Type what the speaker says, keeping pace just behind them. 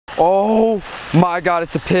Oh my God,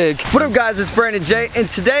 it's a pig. What up guys, it's Brandon J, and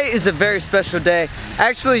today is a very special day. I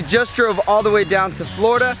actually just drove all the way down to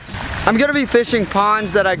Florida. I'm gonna be fishing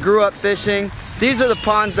ponds that I grew up fishing. These are the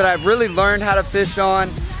ponds that I've really learned how to fish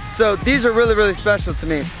on. So these are really, really special to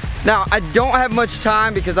me. Now, I don't have much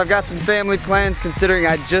time because I've got some family plans considering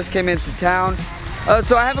I just came into town.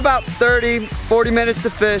 So I have about 30, 40 minutes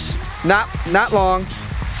to fish, not long.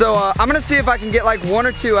 So I'm gonna see if I can get like 1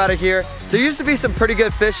 or 2 out of here. There used to be some pretty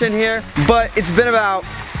good fish in here, but it's been about,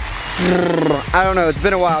 I don't know, it's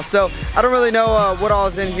been a while. So I don't really know what all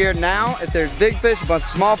is in here now. If there's big fish, a bunch of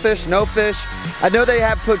small fish, no fish. I know they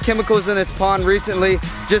have put chemicals in this pond recently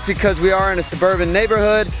just because we are in a suburban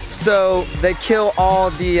neighborhood. So they kill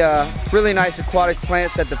all the really nice aquatic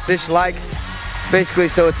plants that the fish like. Basically,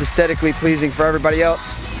 so it's aesthetically pleasing for everybody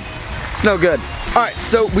else. It's no good. All right,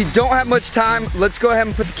 so we don't have much time. Let's go ahead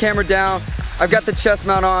and put the camera down. I've got the chest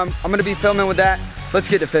mount on. I'm gonna be filming with that. Let's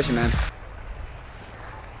get to fishing, man.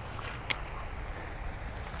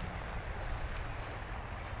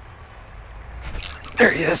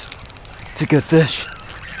 There he is. It's a good fish.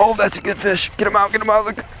 Oh, that's a good fish. Get him out,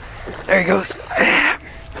 look. There he goes.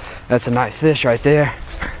 That's a nice fish right there.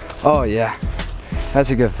 Oh yeah,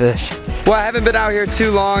 that's a good fish. Well, I haven't been out here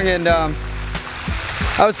too long, and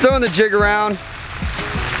I was throwing the jig around.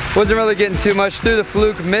 Wasn't really getting too much. Threw the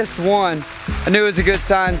fluke, missed one. I knew it was a good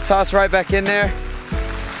sign. Tossed right back in there.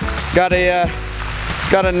 Got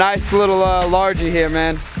a nice little largie here,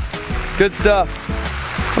 man. Good stuff.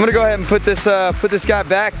 I'm gonna go ahead and put this guy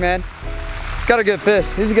back, man. Got a good fish.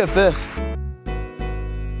 He's a good fish.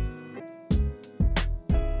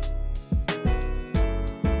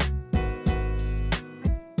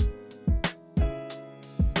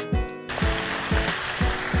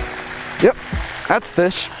 Yep, that's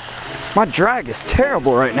fish. My drag is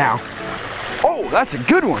terrible right now. Oh, that's a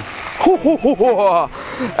good one.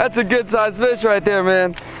 That's a good sized fish right there,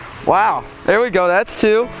 man. Wow, there we go, that's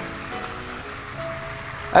 2.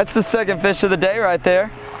 That's the second fish of the day right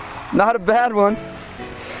there. Not a bad one.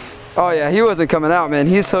 Oh yeah, he wasn't coming out, man.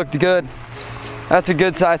 He's hooked good. That's a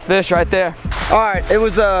good sized fish right there. All right, it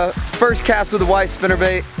was a first cast with a white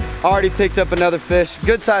spinnerbait. Already picked up another fish.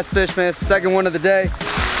 Good sized fish, man. It's the second one of the day.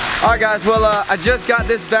 All right, guys, well, I just got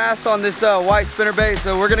this bass on this white spinnerbait,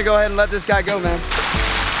 so we're gonna go ahead and let this guy go, man.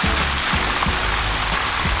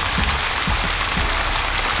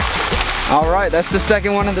 All right, that's the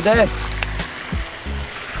second one of the day.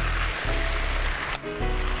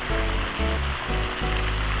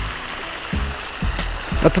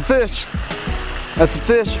 That's a fish. That's a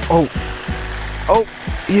fish. Oh,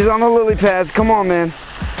 he's on the lily pads. Come on, man.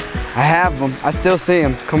 I have them. I still see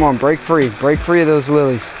him. Come on, break free. Break free of those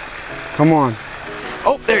lilies. Come on.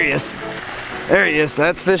 Oh, there he is. There he is.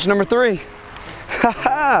 That's fish number 3.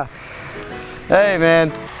 Haha. Hey,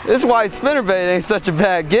 man. This white spinnerbait ain't such a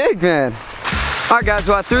bad gig, man. All right, guys.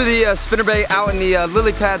 Well, I threw the spinnerbait out in the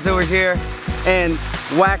lily pads over here and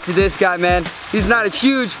whacked this guy, man. He's not a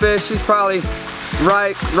huge fish. He's probably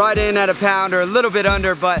right in at a pound or a little bit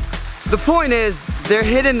under, but the point is they're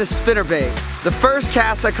hitting the spinnerbait. The first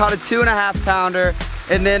cast I caught a 2.5 pounder,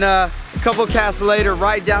 and then a couple casts later,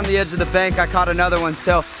 right down the edge of the bank, I caught another one.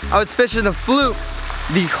 So I was fishing the fluke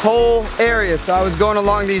the whole area. So I was going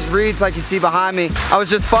along these reeds like you see behind me. I was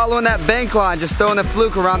just following that bank line, just throwing the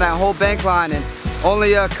fluke around that whole bank line, and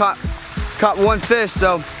only caught one fish.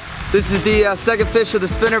 So this is the second fish of the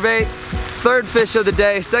spinnerbait, third fish of the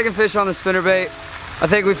day, second fish on the spinnerbait. I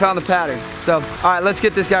think we found the pattern. So, all right, let's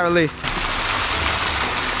get this guy released.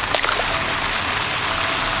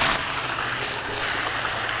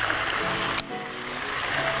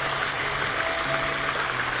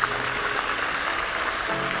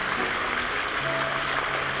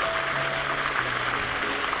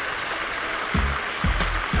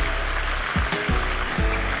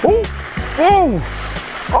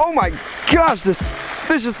 Oh my gosh, this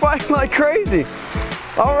fish is fighting like crazy.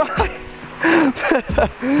 All right.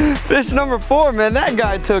 Fish number 4, man, that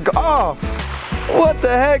guy took off. What the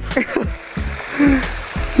heck?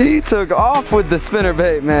 He took off with the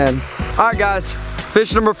spinnerbait, man. All right, guys,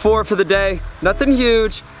 fish number 4 for the day. Nothing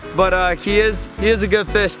huge, but he is a good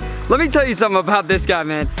fish. Let me tell you something about this guy,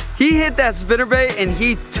 man. He hit that spinnerbait and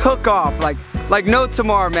he took off like no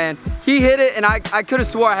tomorrow, man. He hit it and I could have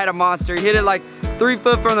swore I had a monster. He hit it like 3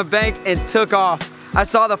 foot from the bank and took off. I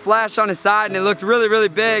saw the flash on his side and it looked really, really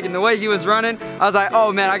big, and the way he was running, I was like,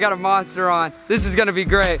 oh man, I got a monster on. This is gonna be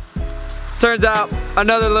great. Turns out,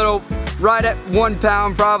 another little, right at 1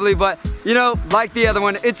 pound probably, but you know, like the other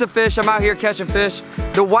one, it's a fish. I'm out here catching fish.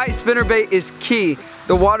 The white spinnerbait is key.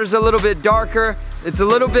 The water's a little bit darker, it's a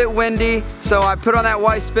little bit windy, so I put on that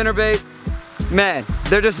white spinnerbait, man,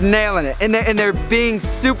 they're just nailing it, and they're being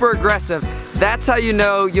super aggressive. That's how you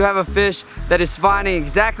know you have a fish that is finding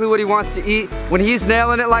exactly what he wants to eat. When he's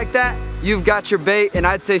nailing it like that, you've got your bait, and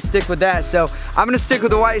I'd say stick with that. So I'm gonna stick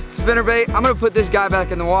with the white spinnerbait. I'm gonna put this guy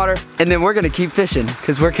back in the water, and then we're gonna keep fishing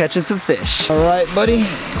because we're catching some fish. All right, buddy,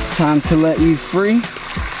 time to let you free.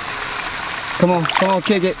 Come on,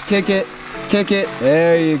 kick it, kick it, kick it.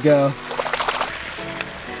 There you go.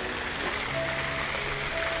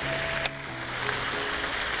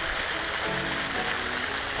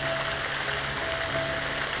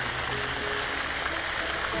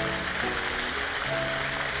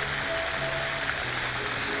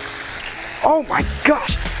 Oh my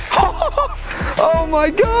gosh! Oh my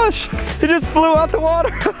gosh! He just flew out the water!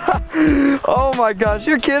 Oh my gosh,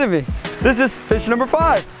 you're kidding me. This is fish number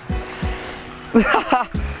 5.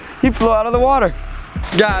 He flew out of the water.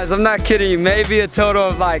 Guys, I'm not kidding you. Maybe a total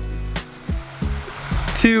of like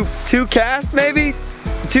two casts, maybe?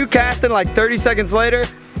 2 casts and like 30 seconds later,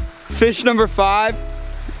 fish number 5.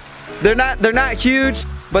 They're not huge,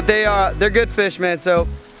 but they're good fish, man. So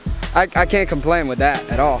I can't complain with that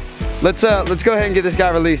at all. Let's go ahead and get this guy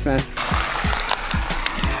released, man.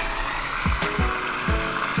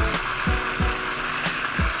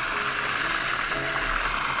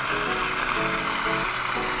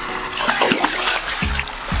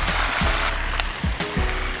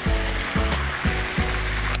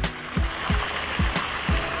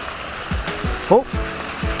 Oh,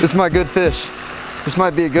 this is my good fish. This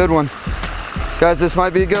might be a good one. Guys, this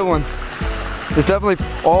might be a good one. It's definitely,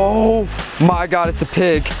 oh my God, it's a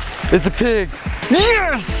pig. It's a pig.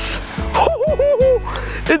 Yes!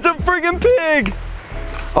 It's a freaking pig.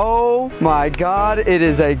 Oh my God, it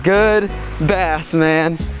is a good bass,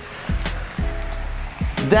 man.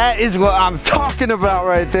 That is what I'm talking about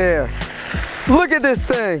right there. Look at this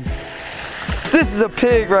thing. This is a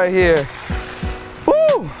pig right here. Woo!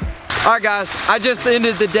 All right, guys, I just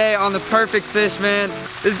ended the day on the perfect fish, man.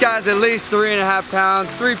 This guy's at least 3.5 pounds,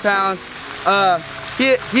 3 pounds.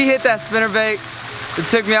 He hit that spinnerbait. It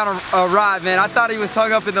took me on a ride, man. I thought he was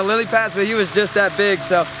hung up in the lily pads, but he was just that big.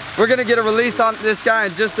 So we're gonna get a release on this guy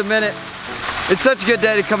in just a minute. It's such a good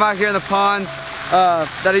day to come out here in the ponds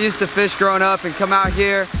that I used to fish growing up and come out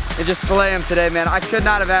here and just slay him today, man. I could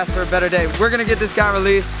not have asked for a better day. We're gonna get this guy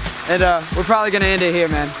released, and we're probably gonna end it here,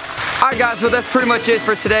 man. All right, guys, well, that's pretty much it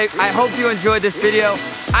for today. I hope you enjoyed this video.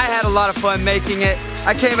 I had a lot of fun making it.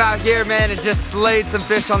 I came out here, man, and just slayed some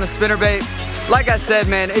fish on the spinnerbait. Like I said,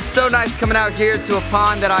 man, it's so nice coming out here to a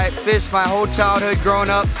pond that I fished my whole childhood growing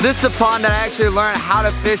up. This is a pond that I actually learned how to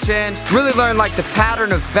fish in. Really learned like the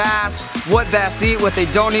pattern of bass, what bass eat, what they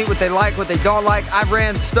don't eat, what they like, what they don't like. I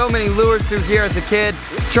ran so many lures through here as a kid,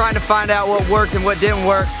 trying to find out what worked and what didn't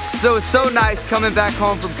work. So it's so nice coming back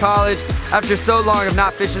home from college after so long of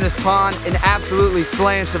not fishing this pond and absolutely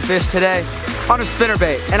slaying some fish today on a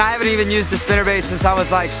spinnerbait. And I haven't even used the spinnerbait since I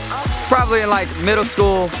was like probably in like middle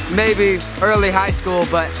school, maybe early high school,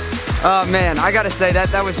 but man, I gotta say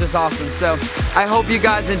that was just awesome. So I hope you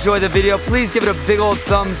guys enjoyed the video. Please give it a big old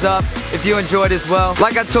thumbs up if you enjoyed as well.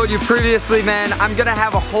 Like I told you previously, man, I'm gonna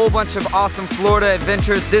have a whole bunch of awesome Florida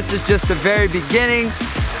adventures. This is just the very beginning.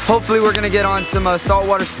 Hopefully we're gonna get on some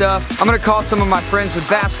saltwater stuff. I'm gonna call some of my friends with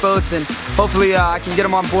bass boats, and hopefully I can get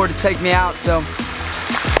them on board to take me out. So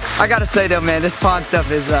I gotta say though, man, this pond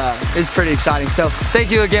stuff is pretty exciting. So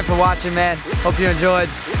thank you again for watching, man. Hope you enjoyed.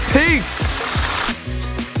 Peace.